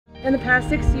In the past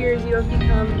 6 years, you have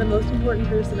become the most important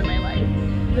person in my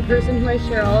life, the person who I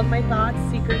share all of my thoughts,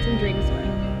 secrets, and dreams with.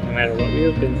 No matter what we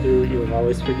have been through, you have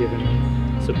always forgiven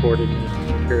me, supported me,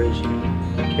 encouraged me,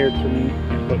 cared for me,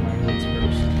 and put my needs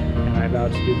first. And I vow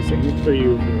to do the same for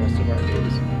you for the rest of our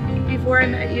days. Before I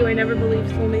met you, I never believed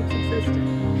soulmates existed.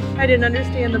 I didn't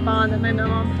understand the bond that my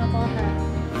mom and papa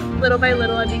had. Little by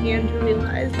little, I began to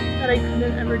realize that I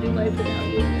couldn't ever do life without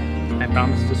you. I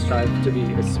promise to strive to be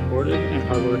as supportive and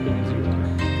hardworking as you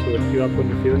are, to lift you up when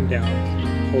you're feeling down,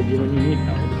 hold you when you need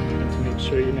help, and to make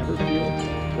sure you never feel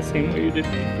the same way you did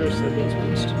when you first said those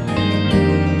words to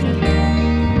me.